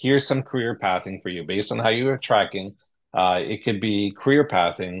 okay, here's some career pathing for you based on how you are tracking. It could be career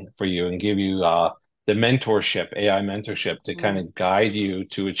pathing for you and give you the mentorship, AI mentorship to kind Mm, of guide you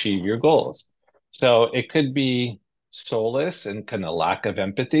to achieve your goals. So it could be soulless and kind of lack of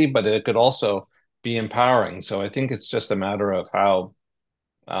empathy, but it could also be empowering. So I think it's just a matter of how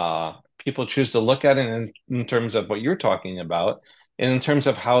people choose to look at it in terms of what you're talking about, and in terms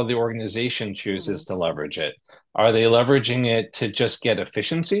of how the organization mm, chooses to leverage it. Are they leveraging it to just get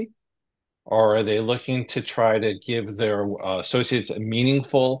efficiency, or are they looking to try to give their associates a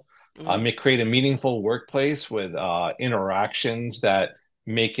mm, create a meaningful workplace with interactions that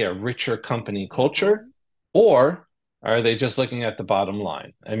make a richer company culture? hmm. Or are they just looking at the bottom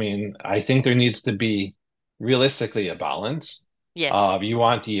line? I mean, I think there needs to be realistically a balance. Yes. You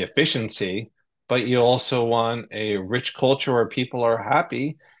want the efficiency, but you also want a rich culture where people are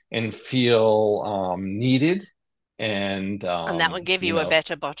happy and feel needed and And that will give you a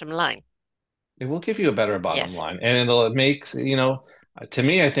better bottom line. it will give you a better bottom Yes. line, and it makes, to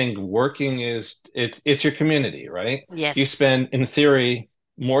me, I think working it's your community, right? You Yes. spend, in theory,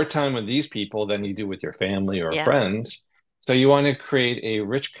 more time with these people than you do with your family or Yeah. friends. So you want to create a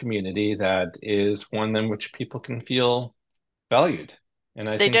rich community that is one in which people can feel valued. And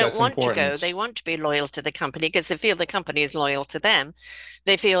I They think don't that's want to go. important. They want to be loyal to the company because they feel the company is loyal to them.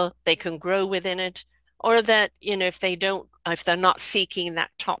 They feel they can grow within it, or that, if they're not seeking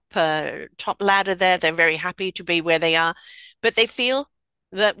that top ladder there, they're very happy to be where they are. But they feel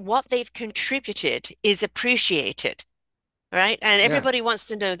that what they've contributed is appreciated, right? And Yeah, everybody wants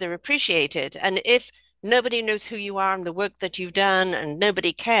to know they're appreciated. And if nobody knows who you are and the work that you've done and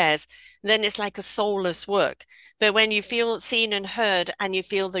nobody cares, then it's like a soulless work. But when you feel seen and heard and you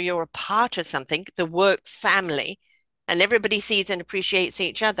feel that you're a part of something, the work family, and everybody sees and appreciates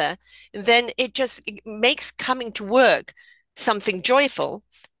each other, then it makes coming to work something joyful.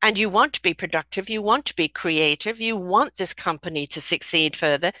 And you want to be productive, you want to be creative, you want this company to succeed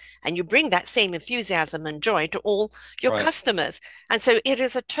further, and you bring that same enthusiasm and joy to all your right, customers. And so it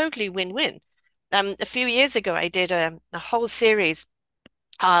is a totally win-win. A few years ago, I did a whole series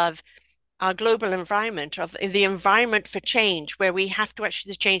of our global environment, of the environment for change, where we have to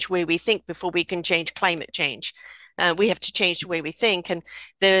actually change the way we think before we can change climate change. We have to change the way we think. And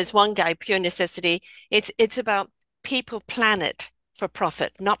there's one guy, pure necessity. It's about people, planet for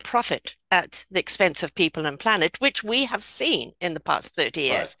profit, not profit at the expense of people and planet, which we have seen in the past 30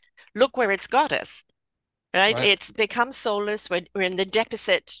 right, years. Look where it's got us, right? right, It's become soulless. We're in the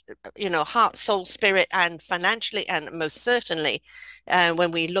deficit, heart, soul, spirit, and financially, and most certainly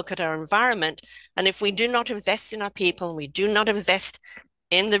when we look at our environment. And if we do not invest in our people, and we do not invest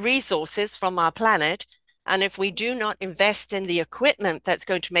in the resources from our planet, and if we do not invest in the equipment that's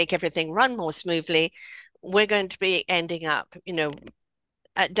going to make everything run more smoothly, we're going to be ending up,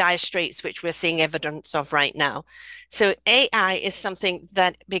 at dire straits, which we're seeing evidence of right now. So AI is something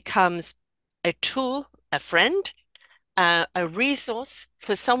that becomes a tool, a friend, a resource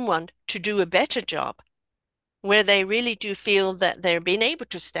for someone to do a better job where they really do feel that they're being able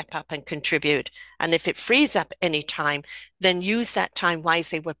to step up and contribute. And if it frees up any time, then use that time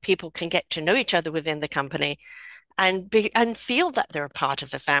wisely where people can get to know each other within the company. and feel that they're a part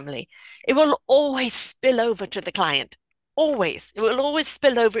of the family. It will always spill over to the client. Always. It will always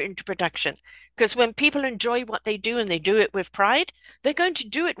spill over into production. Because when people enjoy what they do and they do it with pride, they're going to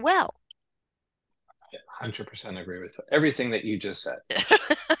do it well. 100% agree with everything that you just said.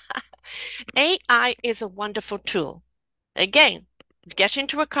 AI is a wonderful tool. Again, get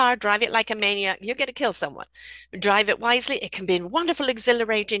into a car, drive it like a maniac, you're going to kill someone. Drive it wisely, it can be a wonderful,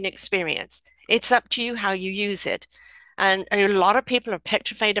 exhilarating experience. It's up to you how you use it. And a lot of people are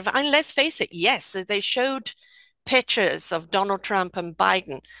petrified of, and let's face it, yes, they showed pictures of Donald Trump and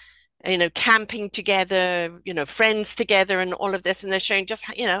Biden, camping together, friends together, and all of this. And they're showing just,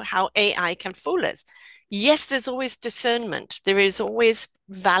 how AI can fool us. Yes, there's always discernment. There is always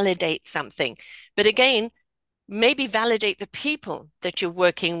validate something. But again, maybe validate the people that you're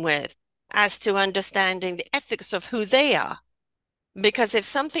working with as to understanding the ethics of who they are. Because if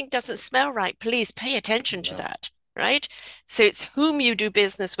something doesn't smell right, please pay attention to Yeah. that, right? So it's whom you do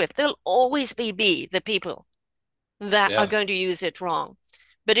business with. There'll always be the people that are Yeah. going to use it wrong.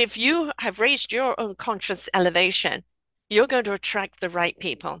 But if you have raised your own conscious elevation, you're going to attract the right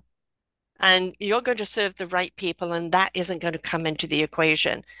people and you're going to serve the right people, and that isn't going to come into the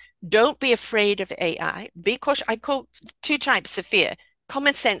equation. Don't be afraid of AI. Be cautious. I call two types of fear: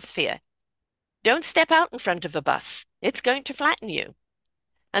 common sense fear. Don't step out in front of a bus, it's going to flatten you.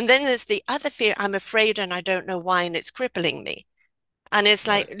 And then there's the other fear: I'm afraid and I don't know why, and it's crippling me. And it's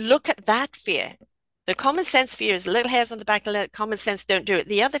Right. like, look at that fear. The common sense fear is little hairs on the back of the common sense, don't do it.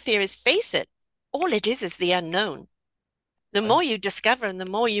 The other fear is face it. All it is the unknown. The Right. more you discover and the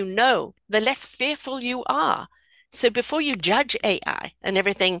more you know, the less fearful you are. So before you judge AI and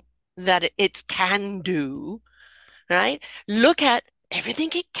everything that it can do, right? Look at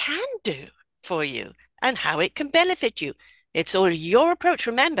everything it can do for you and how it can benefit you. It's all your approach.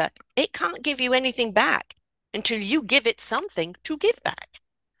 Remember, it can't give you anything back until you give it something to give back.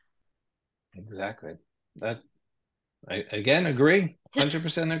 Exactly. That I again agree.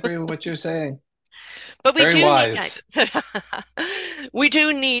 100% agree with what you're saying. But we Very do need wise. guidance. We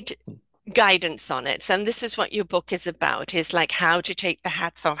do need guidance on it. And this is what your book is about, is like how to take the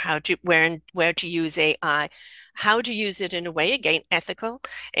hats off, how to where to use AI, how to use it in a way, again, ethical,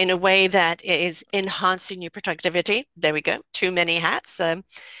 in a way that is enhancing your productivity. There we go. Too many hats. And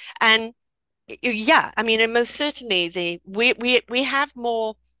yeah, I mean, and most certainly we have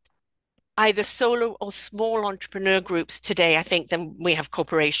more either solo or small entrepreneur groups today, I think, than we have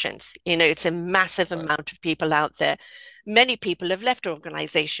corporations. It's a massive Right. amount of people out there. Many people have left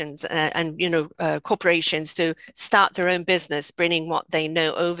organizations and corporations to start their own business, bringing what they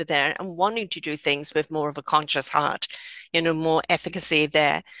know over there and wanting to do things with more of a conscious heart, more efficacy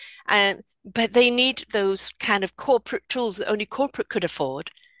there. And but they need those kind of corporate tools that only corporate could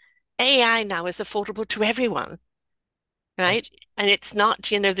afford. AI now is affordable to everyone, Right. right? And it's not,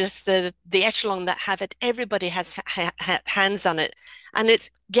 this the echelon that have it. Everybody has hands on it, and it's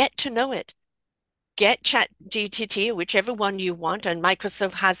get to know it. Get Chat GTT, whichever one you want, and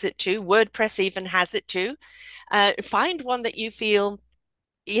Microsoft has it too. WordPress even has it too. Find one that you feel,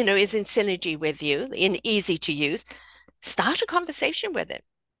 is in synergy with you, in easy to use. Start a conversation with it.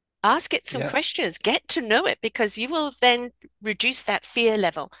 Ask it some Yeah. questions. Get to know it because you will then reduce that fear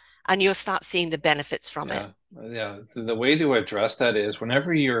level, and you'll start seeing the benefits from it. Yeah. Yeah. The way to address that is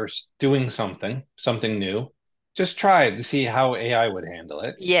whenever you're doing something new, just try it to see how AI would handle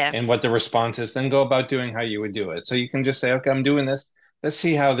it Yeah, and what the response is. Then go about doing how you would do it. So you can just say, okay, I'm doing this. Let's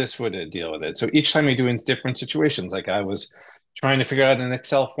see how this would deal with it. So each time you do in different situations, like I was trying to figure out an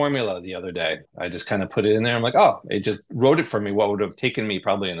Excel formula the other day. I just kind of put it in there. I'm like, oh, it just wrote it for me. What would have taken me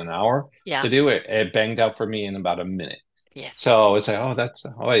probably in an hour yeah, to do it, it banged out for me in about a minute. yes. So it's like, oh,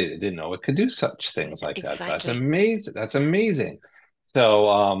 I didn't know it could do such things like that. That's Exactly. amazing. That's amazing.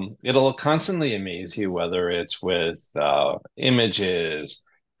 So it'll constantly amaze you, whether it's with images,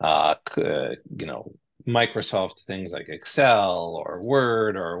 Microsoft things like Excel or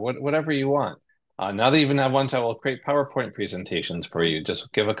Word or whatever you want. Now they even have ones that will create PowerPoint presentations for you.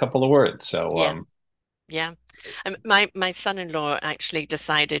 Just give a couple of words. So Yeah, yeah. My son-in-law actually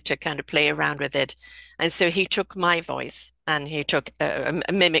decided to kind of play around with it, and so he took my voice and he took a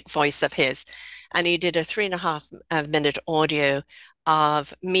mimic voice of his, and he did a 3.5 minute audio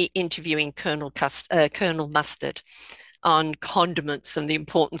of me interviewing Colonel Mustard on condiments and the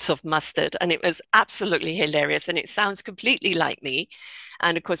importance of mustard, and it was absolutely hilarious, and it sounds completely like me.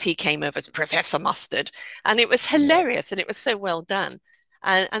 And of course, he came over as Professor Mustard, and it was yeah, hilarious, and it was so well done.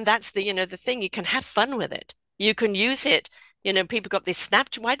 And that's the thing. You can have fun with it. You can use it. People got this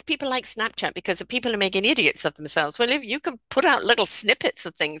Snapchat. Why do people like Snapchat? Because people are making idiots of themselves. Well, if you can put out little snippets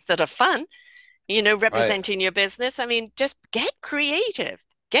of things that are fun, Right. representing your business. I mean, just get creative.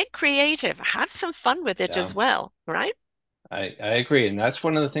 Get creative. Have some fun with it Yeah. as well, right? I agree. And that's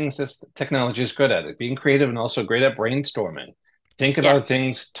one of the things this technology is good at, being creative and also great at brainstorming. Think Yeah. about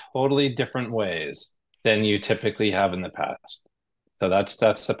things totally different ways than you typically have in the past. So that's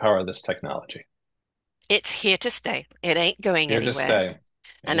the power of this technology. It's here to stay. It ain't going Here to anywhere. stay.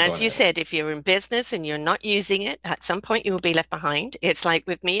 And Ain't as going you anywhere. said, if you're in business and you're not using it, at some point you will be left behind. It's like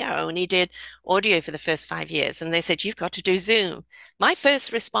with me, I only did audio for the first 5 years, and they said, you've got to do Zoom. My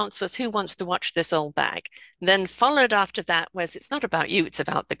first response was, who wants to watch this old bag? Then followed after that was, it's not about you, it's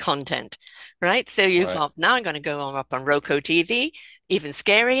about the content, right? So you Right. evolve. Now I'm going to go on up on Roku TV, even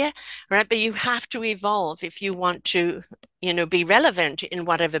scarier, right? But you have to evolve if you want to, be relevant in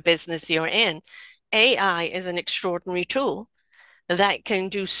whatever business you're in. AI is an extraordinary tool that can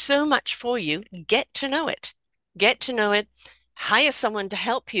do so much for you. Get to know it. Get to know it. Hire someone to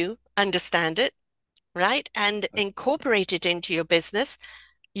help you understand it, right? And incorporate it into your business.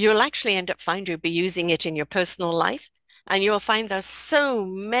 You'll actually end up find you'll be using it in your personal life. And you'll find there's so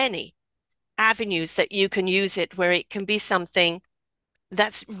many avenues that you can use it where it can be something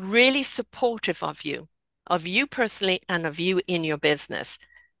that's really supportive of you personally and of you in your business.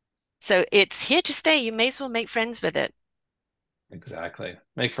 So it's here to stay. You may as well make friends with it. Exactly.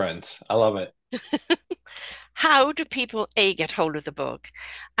 Make friends. I love it. How do people A, get hold of the book?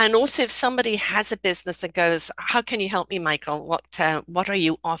 And also if somebody has a business that goes, how can you help me, Michael? What are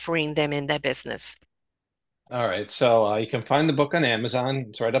you offering them in their business? All right. So you can find the book on Amazon.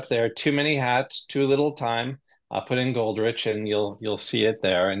 It's right up there. Too Many Hats, Too Little Time. I'll put in Goldrich and you'll see it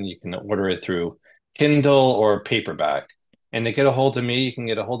there and you can order it through Kindle or paperback. And to get a hold of me, you can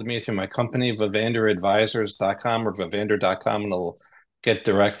get a hold of me through my company, vivanderadvisors.com or vivander.com, and it'll get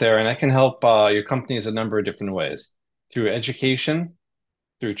direct there. And I can help your companies a number of different ways through education,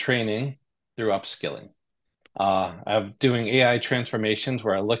 through training, through upskilling. I'm doing AI transformations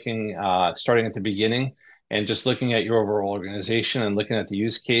where I'm looking, starting at the beginning and just looking at your overall organization and looking at the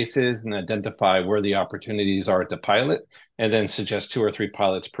use cases and identify where the opportunities are to pilot and then suggest two or three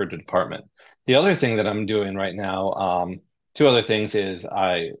pilots per department. The other thing that I'm doing right now, two other things is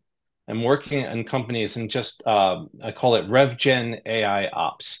I'm working in companies and just I call it RevGen AI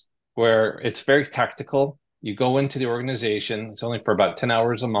Ops, where it's very tactical. You go into the organization, it's only for about 10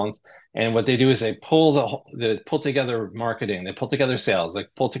 hours a month. And what they do is they pull together marketing, they pull together sales, they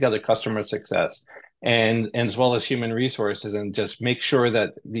pull together customer success, and as well as human resources, and just make sure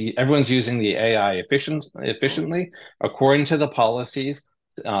that the everyone's using the AI efficiently according to the policies.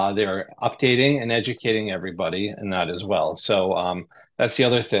 They're updating and educating everybody in that as well. So that's the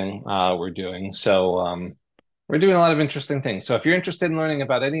other thing we're doing. So we're doing a lot of interesting things. So if you're interested in learning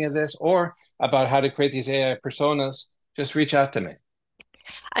about any of this or about how to create these AI personas, just reach out to me.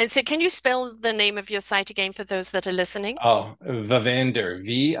 And so can you spell the name of your site again for those that are listening? Oh, Vivander,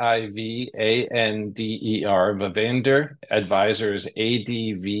 Vivander, Vivander Advisors,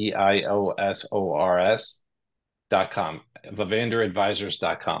 Advisors.com,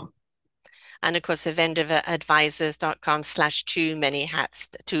 VivanderAdvisors.com. And of course, vendor advisors.com/, too many hats,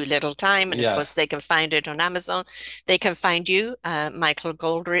 too little time. And of course, Yes, they can find it on Amazon. They can find you, Michael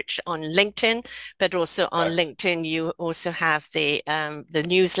Goldrich, on LinkedIn, but also on correct. LinkedIn, you also have the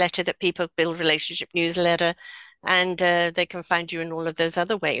newsletter that people build relationship newsletter, and they can find you in all of those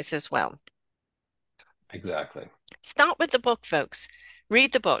other ways as well. Exactly. Start with the book, folks.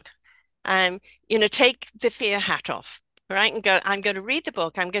 Read the book. Um, take the fear hat off, right? And go, I'm going to read the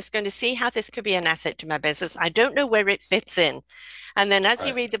book. I'm just going to see how this could be an asset to my business. I don't know where it fits in. And then as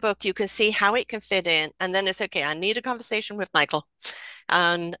you Right. read the book, you can see how it can fit in. And then it's okay. I need a conversation with Michael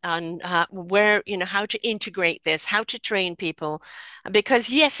on where, how to integrate this, how to train people.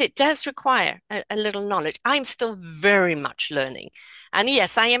 Because yes, it does require a little knowledge. I'm still very much learning. And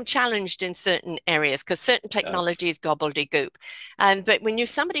yes, I am challenged in certain areas because certain Yes. technology is gobbledygook. But when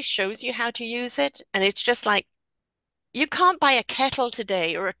somebody shows you how to use it, and it's just like you can't buy a kettle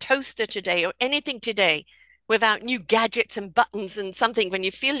today or a toaster today or anything today without new gadgets and buttons and something when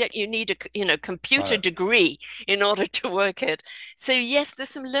you feel that you need a computer Right. degree in order to work it. So yes, there's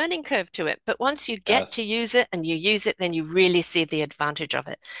some learning curve to it, but once you get to Yes. use it and you use it, then you really see the advantage of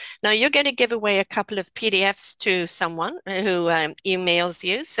it. Now you're going to give away a couple of PDFs to someone who emails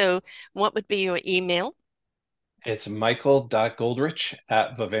you. So what would be your email? It's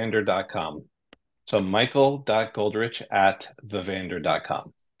michael.goldrich@vivander.com. So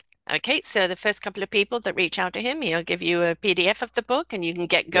michael.goldrich@vivander.com. Okay, so the first couple of people that reach out to him, he'll give you a PDF of the book and you can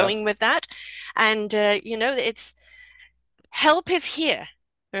get Yep. going with that. And, it's help is here,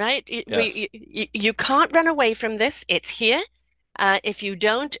 right? Yes. You can't run away from this. It's here. If you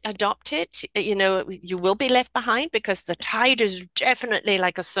don't adopt it, you will be left behind because the tide is definitely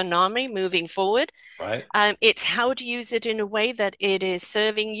like a tsunami moving forward. Right. It's how to use it in a way that it is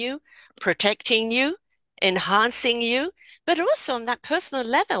serving you, protecting you, enhancing you, but also on that personal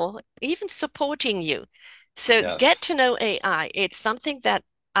level, even supporting you. So get Yes. to know AI. It's something that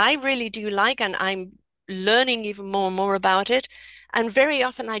I really do like, and I'm learning even more and more about it. And very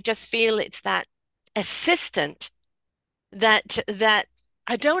often I just feel it's that assistant that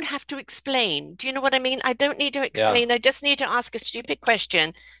I don't have to explain. Do you know what I mean? I don't need to Yeah. explain. I just need to ask a stupid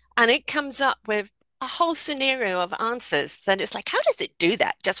question, and it comes up with a whole scenario of answers. Then it's like, how does it do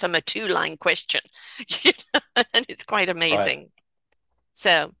that just from a two-line question? You know? And it's quite Right. amazing.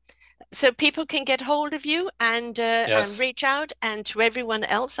 So, so people can get hold of you and Yes. reach out. And to everyone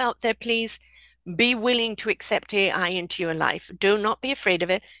else out there, please be willing to accept AI into your life. Do not be afraid of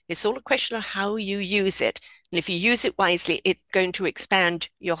it. It's all a question of how you use it. And if you use it wisely, it's going to expand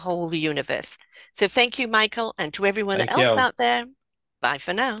your whole universe. So thank you, Michael, and to everyone Thank else you. out there, bye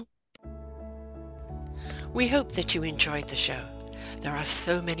for now. We hope that you enjoyed the show. There are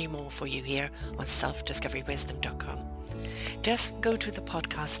so many more for you here on selfdiscoverywisdom.com. Just go to the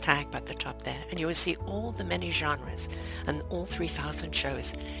podcast tab at the top there and you will see all the many genres and all 3,000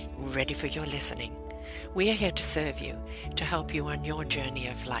 shows ready for your listening. We are here to serve you, to help you on your journey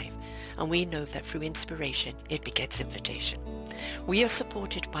of life, and we know that through inspiration, it begets invitation. We are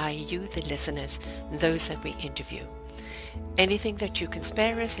supported by you, the listeners, and those that we interview. Anything that you can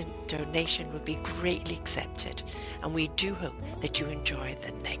spare us in donation would be greatly accepted, and we do hope that you enjoy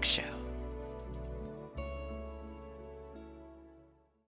the next show.